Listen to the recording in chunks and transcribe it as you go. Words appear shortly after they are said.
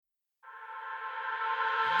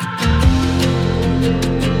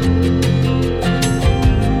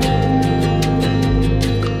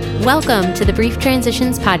Welcome to the Brief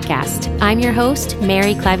Transitions Podcast. I'm your host,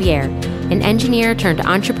 Mary Clavier, an engineer turned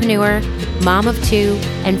entrepreneur, mom of two,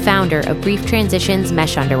 and founder of Brief Transitions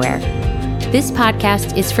Mesh Underwear. This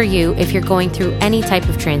podcast is for you if you're going through any type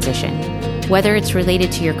of transition, whether it's related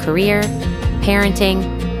to your career,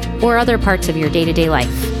 parenting, or other parts of your day-to-day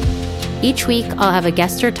life. Each week, I'll have a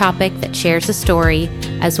guest or topic that shares a story,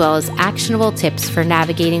 as well as actionable tips for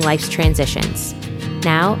navigating life's transitions.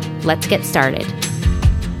 Now, let's get started.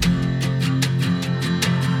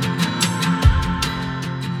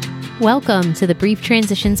 Welcome to the Brief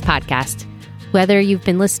Transitions Podcast. Whether you've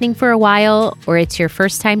been listening for a while or it's your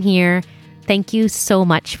first time here, thank you so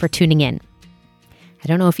much for tuning in. I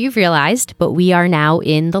don't know if you've realized, but we are now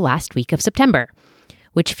in the last week of September,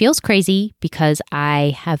 which feels crazy because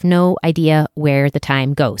I have no idea where the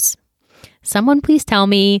time goes. Someone please tell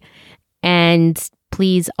me, and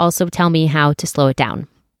please also tell me how to slow it down.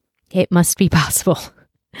 It must be possible.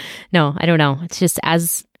 No, I don't know. It's just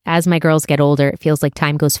as my girls get older, it feels like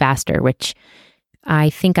time goes faster, which I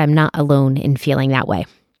think I'm not alone in feeling that way.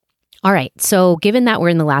 All right. So given that we're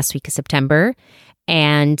in the last week of September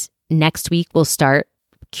and next week we'll start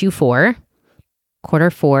Q4, quarter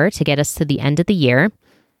four, to get us to the end of the year.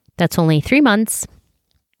 That's only 3 months,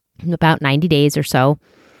 about 90 days or so.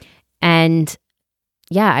 And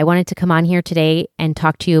yeah, I wanted to come on here today and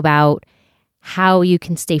talk to you about how you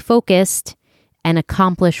can stay focused and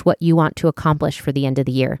accomplish what you want to accomplish for the end of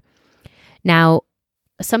the year. Now,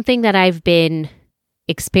 something that I've been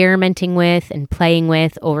experimenting with and playing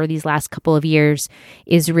with over these last couple of years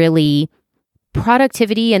is really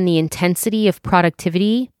productivity and the intensity of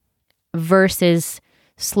productivity versus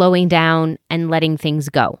slowing down and letting things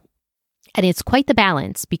go. And it's quite the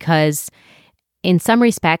balance because in some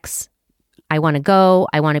respects, I want to go,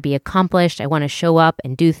 I want to be accomplished, I want to show up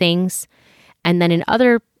and do things. And then in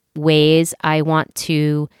other ways, I want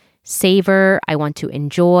to savor, I want to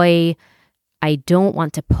enjoy, I don't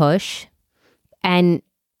want to push. And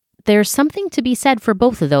there's something to be said for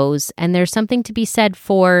both of those. And there's something to be said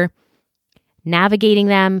for navigating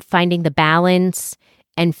them, finding the balance,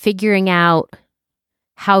 and figuring out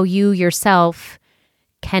how you yourself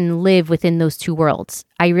can live within those two worlds.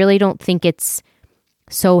 I really don't think it's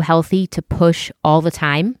so healthy to push all the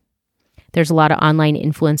time. There's a lot of online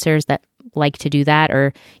influencers that like to do that,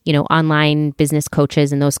 or, online business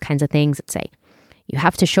coaches and those kinds of things that say, you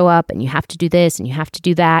have to show up and you have to do this and you have to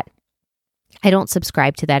do that. I don't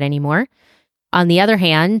subscribe to that anymore. On the other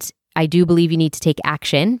hand, I do believe you need to take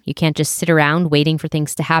action. You can't just sit around waiting for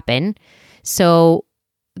things to happen. So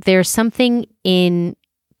there's something in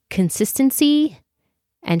consistency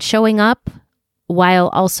and showing up while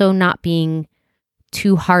also not being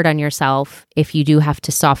too hard on yourself if you do have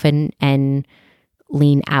to soften and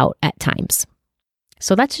lean out at times.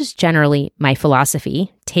 So that's just generally my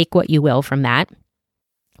philosophy. Take what you will from that.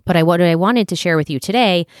 But what I wanted to share with you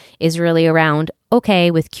today is really around, okay,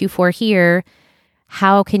 with Q4 here,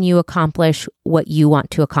 how can you accomplish what you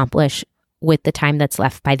want to accomplish with the time that's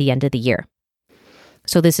left by the end of the year?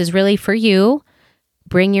 So this is really for you.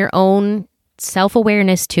 Bring your own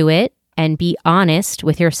self-awareness to it and be honest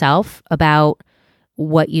with yourself about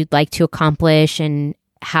what you'd like to accomplish and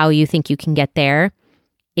how you think you can get there.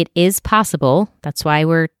 It is possible. That's why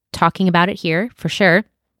we're talking about it here for sure.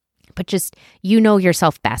 But just,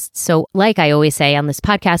 yourself best. So like I always say on this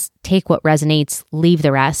podcast, take what resonates, leave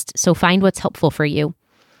the rest. So find what's helpful for you.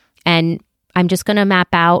 And I'm just going to map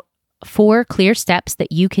out 4 clear steps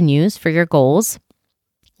that you can use for your goals,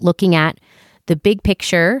 looking at the big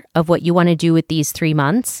picture of what you want to do with these 3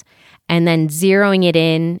 months, and then zeroing it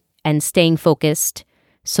in and staying focused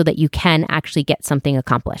so that you can actually get something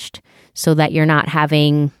accomplished, so that you're not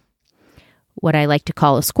having what I like to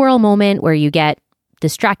call a squirrel moment where you get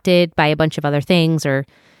distracted by a bunch of other things, or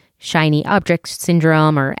shiny object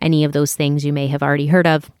syndrome, or any of those things you may have already heard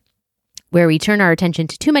of, where we turn our attention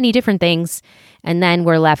to too many different things and then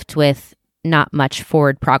we're left with not much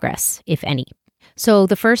forward progress, if any. So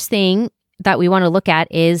the first thing that we want to look at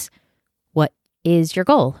is, what is your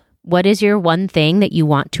goal? What is your one thing that you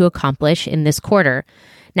want to accomplish in this quarter?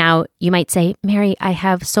 Now, you might say, Mary, I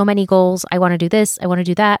have so many goals. I want to do this. I want to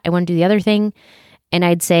do that. I want to do the other thing. And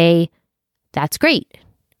I'd say, that's great.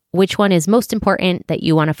 Which one is most important that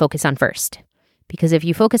you want to focus on first? Because if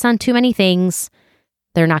you focus on too many things,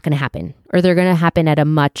 they're not going to happen, or they're going to happen at a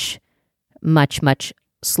much, much, much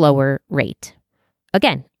slower rate.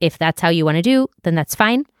 Again, if that's how you want to do, then that's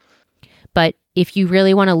fine. But if you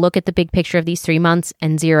really want to look at the big picture of these 3 months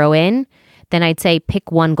and zero in, then I'd say pick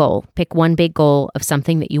one goal, pick one big goal of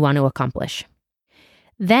something that you want to accomplish.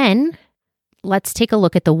 Then let's take a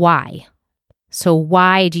look at the why. So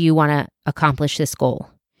why do you want to accomplish this goal?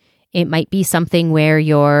 It might be something where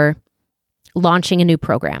you're launching a new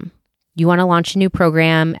program. You want to launch a new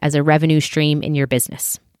program as a revenue stream in your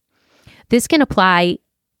business. This can apply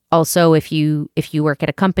also if you work at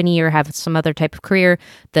a company or have some other type of career.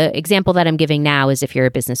 The example that I'm giving now is if you're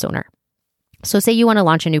a business owner. So say you want to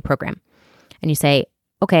launch a new program and you say,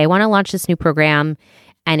 okay, I want to launch this new program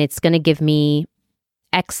and it's going to give me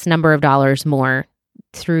X number of dollars more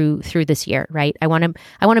through this year, right? I want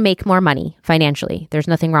to make more money financially. There's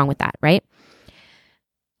nothing wrong with that, right?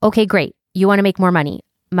 Okay, great. You want to make more money.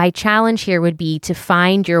 My challenge here would be to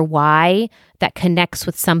find your why that connects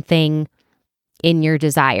with something in your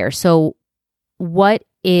desire. So what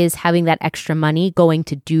is having that extra money going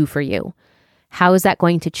to do for you? How is that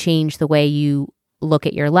going to change the way you look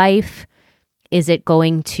at your life? Is it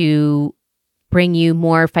going to bring you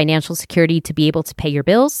more financial security to be able to pay your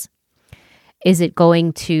bills? Is it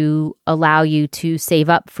going to allow you to save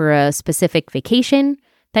up for a specific vacation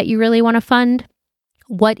that you really want to fund?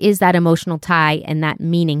 What is that emotional tie and that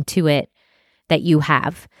meaning to it that you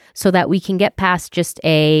have, so that we can get past just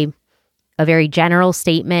a very general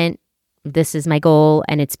statement, this is my goal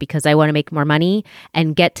and it's because I want to make more money,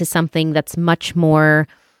 and get to something that's much more,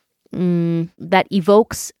 that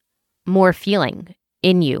evokes more feeling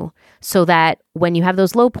in you, so that when you have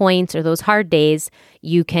those low points or those hard days,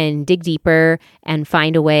 you can dig deeper and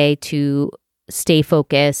find a way to stay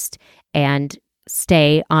focused and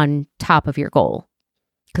stay on top of your goal.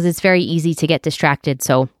 Because it's very easy to get distracted.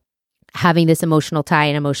 So having this emotional tie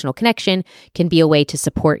and emotional connection can be a way to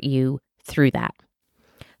support you through that.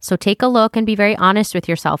 So take a look and be very honest with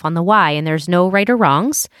yourself on the why. And there's no right or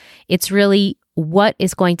wrongs. It's really what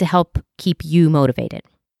is going to help keep you motivated.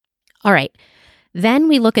 All right. Then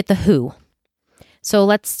we look at the who. So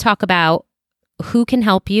let's talk about who can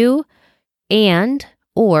help you,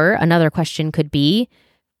 or another question could be,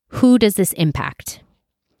 who does this impact?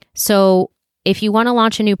 So if you want to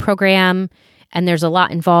launch a new program and there's a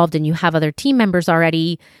lot involved and you have other team members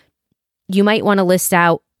already, you might want to list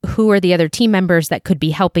out who are the other team members that could be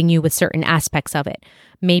helping you with certain aspects of it.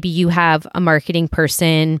 Maybe you have a marketing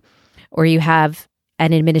person, or you have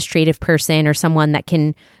an administrative person or someone that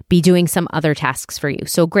can be doing some other tasks for you.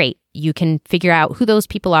 So great. You can figure out who those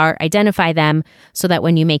people are, identify them, so that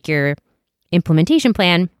when you make your implementation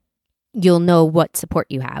plan, you'll know what support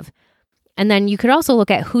you have. And then you could also look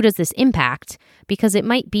at who does this impact, because it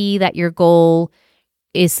might be that your goal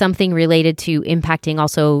is something related to impacting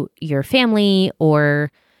also your family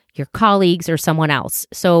or your colleagues or someone else.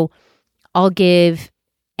 So I'll give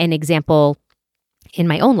an example in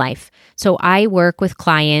my own life. So I work with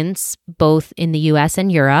clients both in the US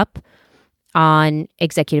and Europe on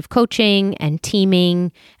executive coaching and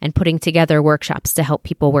teaming and putting together workshops to help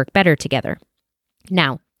people work better together.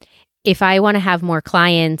 Now, if I want to have more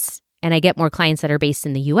clients and I get more clients that are based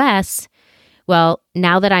in the US, well,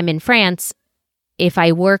 now that I'm in France, if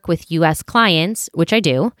I work with US clients, which I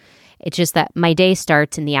do, it's just that my day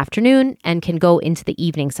starts in the afternoon and can go into the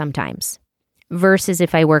evening sometimes. Versus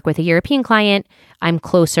if I work with a European client, I'm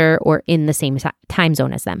closer or in the same time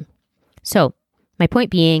zone as them. So my point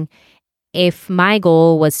being, if my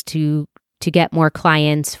goal was to get more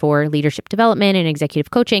clients for leadership development and executive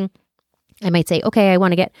coaching, I might say, okay, I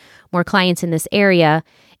want to get more clients in this area.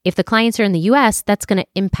 If the clients are in the US, that's going to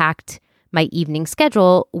impact my evening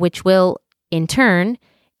schedule, which will in turn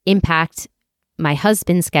impact my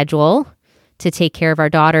husband's schedule to take care of our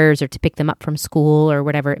daughters or to pick them up from school or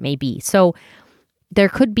whatever it may be. So there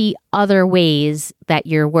could be other ways that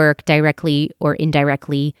your work directly or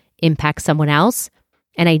indirectly impacts someone else.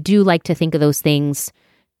 And I do like to think of those things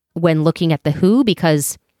when looking at the who,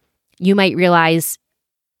 because you might realize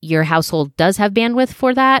your household does have bandwidth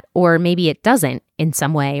for that, or maybe it doesn't in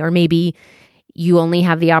some way, or maybe you only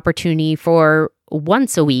have the opportunity for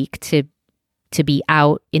once a week to be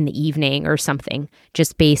out in the evening or something,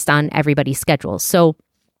 just based on everybody's schedules. So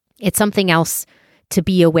it's something else to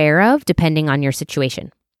be aware of depending on your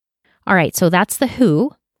situation. All right, so that's the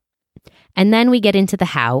who. And then we get into the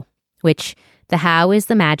how, which the how is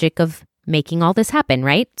the magic of making all this happen,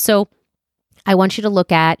 right? So I want you to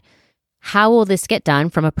look at, how will this get done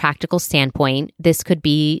from a practical standpoint? This could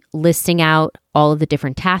be listing out all of the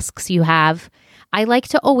different tasks you have. I like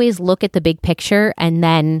to always look at the big picture and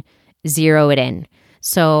then zero it in.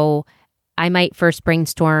 So I might first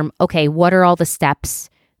brainstorm, okay, what are all the steps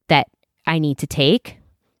that I need to take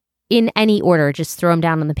in any order? Just throw them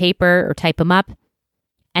down on the paper or type them up.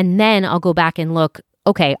 And then I'll go back and look,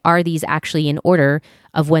 okay, are these actually in order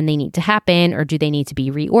of when they need to happen, or do they need to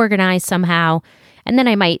be reorganized somehow? And then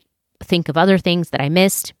I might think of other things that I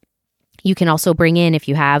missed. You can also bring in, if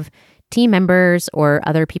you have team members or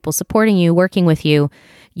other people supporting you, working with you,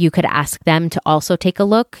 you could ask them to also take a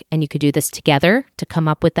look, and you could do this together to come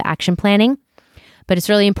up with the action planning. But it's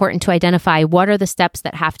really important to identify what are the steps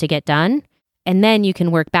that have to get done. And then you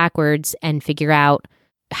can work backwards and figure out,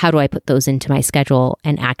 how do I put those into my schedule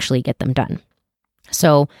and actually get them done?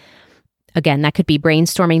 So again, that could be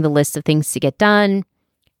brainstorming the list of things to get done,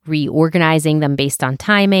 reorganizing them based on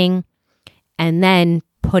timing, and then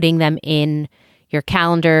putting them in your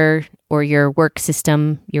calendar or your work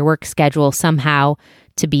system, your work schedule somehow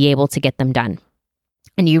to be able to get them done.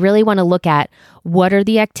 And you really want to look at what are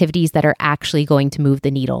the activities that are actually going to move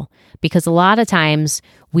the needle. Because a lot of times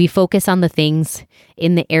we focus on the things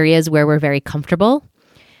in the areas where we're very comfortable.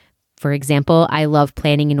 For example, I love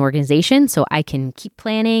planning and organization, so I can keep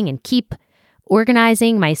planning and keep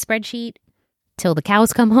organizing my spreadsheet till the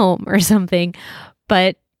cows come home or something.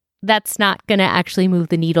 But that's not going to actually move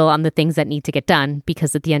the needle on the things that need to get done,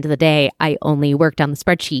 because at the end of the day, I only worked on the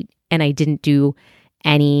spreadsheet and I didn't do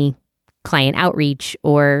any client outreach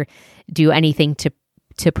or do anything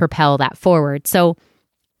to propel that forward. So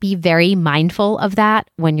be very mindful of that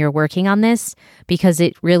when you're working on this, because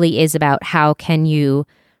it really is about how can you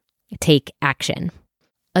take action.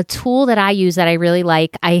 A tool that I use that I really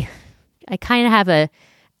like, I kind of have a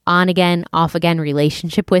on again, off again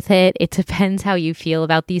relationship with it. It depends how you feel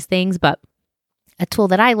about these things, but a tool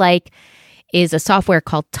that I like is a software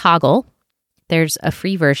called Toggl. There's a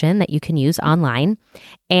free version that you can use online,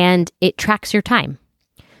 and it tracks your time.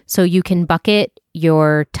 So you can bucket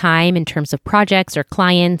your time in terms of projects or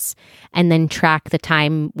clients, and then track the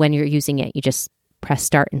time when you're using it. You just press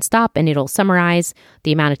start and stop, and it'll summarize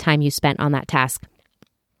the amount of time you spent on that task.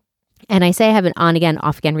 And I say I have an on again,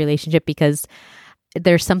 off again relationship because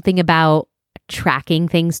there's something about tracking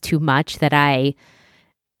things too much that I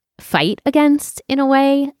fight against in a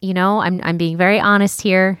way. You know, I'm being very honest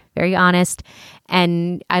here, very honest.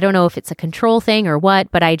 And I don't know if it's a control thing or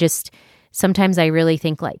what, but sometimes I really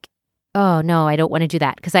think like, oh no, I don't want to do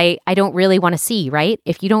that, because I don't really want to see, right?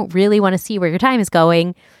 If you don't really want to see where your time is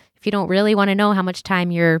going, if you don't really want to know how much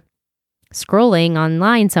time you're scrolling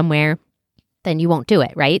online somewhere, then you won't do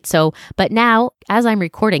it, right? So, but now, as I'm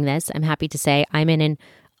recording this, I'm happy to say I'm in an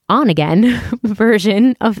on-again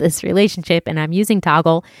version of this relationship, and I'm using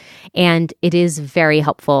Toggl, and it is very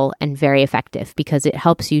helpful and very effective because it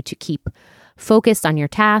helps you to keep focused on your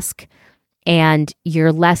task, and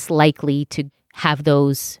you're less likely to have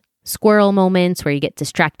those squirrel moments where you get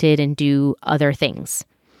distracted and do other things.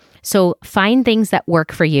 So find things that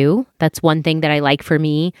work for you. That's one thing that I like for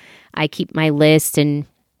me. I keep my list and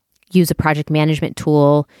use a project management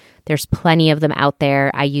tool. There's plenty of them out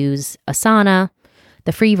there. I use Asana,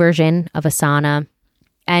 the free version of Asana,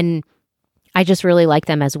 and I just really like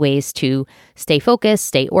them as ways to stay focused,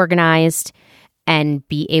 stay organized, and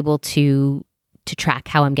be able to track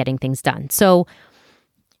how I'm getting things done. So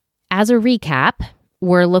as a recap,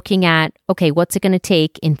 we're looking at, okay, what's it going to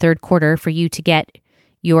take in third quarter for you to get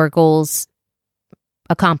your goals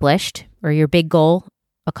accomplished, or your big goal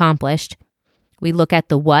accomplished? We look at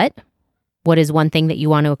the what is one thing that you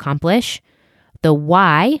want to accomplish? The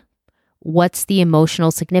why, what's the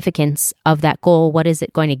emotional significance of that goal? What is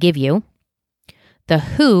it going to give you? The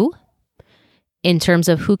who, in terms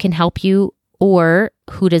of who can help you or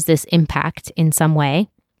who does this impact in some way?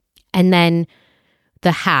 And then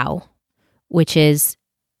the how, which is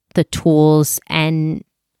the tools and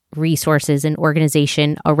resources and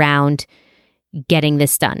organization around getting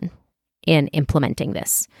this done and implementing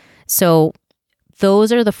this. So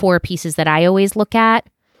those are the 4 pieces that I always look at.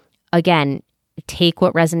 Again, take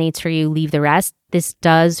what resonates for you, leave the rest. This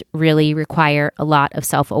does really require a lot of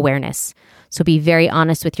self-awareness. So be very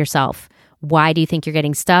honest with yourself. Why do you think you're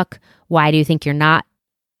getting stuck? Why do you think you're not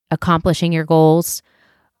accomplishing your goals?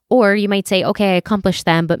 Or you might say, okay, I accomplished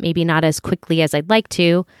them, but maybe not as quickly as I'd like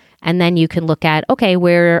to. And then you can look at, okay,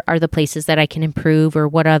 where are the places that I can improve, or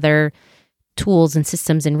what other tools and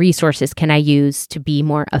systems and resources can I use to be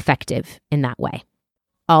more effective in that way?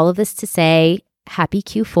 All of this to say, happy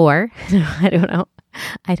Q4.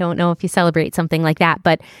 I don't know if you celebrate something like that,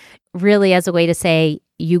 but really as a way to say,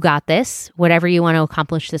 you got this. Whatever you want to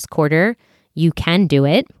accomplish this quarter, you can do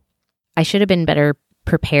it. I should have been better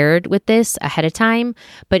prepared with this ahead of time,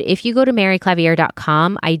 but if you go to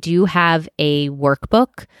maryclavier.com, I do have a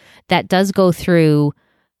workbook that does go through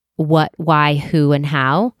what, why, who, and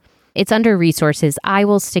how. It's under resources. I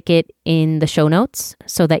will stick it in the show notes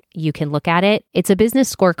so that you can look at it. It's a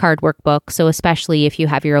business scorecard workbook, so especially if you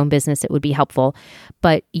have your own business, it would be helpful.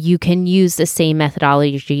 But you can use the same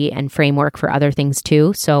methodology and framework for other things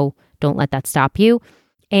too, so don't let that stop you.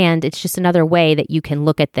 And it's just another way that you can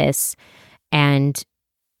look at this and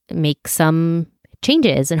make some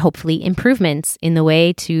changes and hopefully improvements in the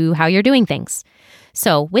way to how you're doing things.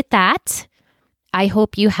 So with that, I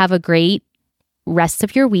hope you have a great rest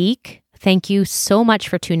of your week. Thank you so much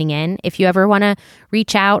for tuning in. If you ever want to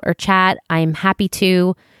reach out or chat, I'm happy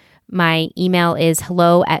to. My email is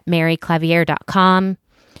hello@maryclavier.com.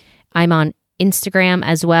 I'm on Instagram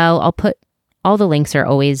as well. I'll put all the links are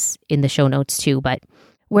always in the show notes too, but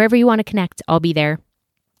wherever you want to connect, I'll be there.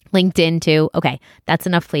 LinkedIn too. Okay, that's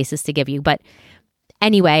enough places to give you. But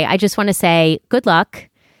anyway, I just want to say good luck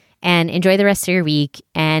and enjoy the rest of your week,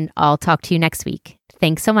 and I'll talk to you next week.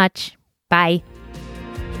 Thanks so much. Bye.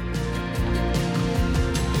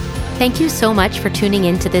 Thank you so much for tuning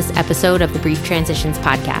in to this episode of the Brief Transitions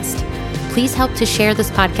podcast. Please help to share this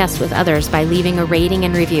podcast with others by leaving a rating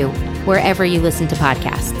and review wherever you listen to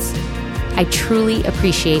podcasts. I truly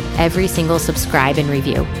appreciate every single subscribe and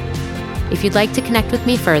review. If you'd like to connect with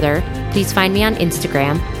me further, please find me on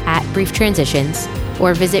Instagram @BriefTransitions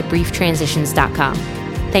or visit brieftransitions.com.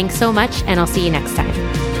 Thanks so much, and I'll see you next time.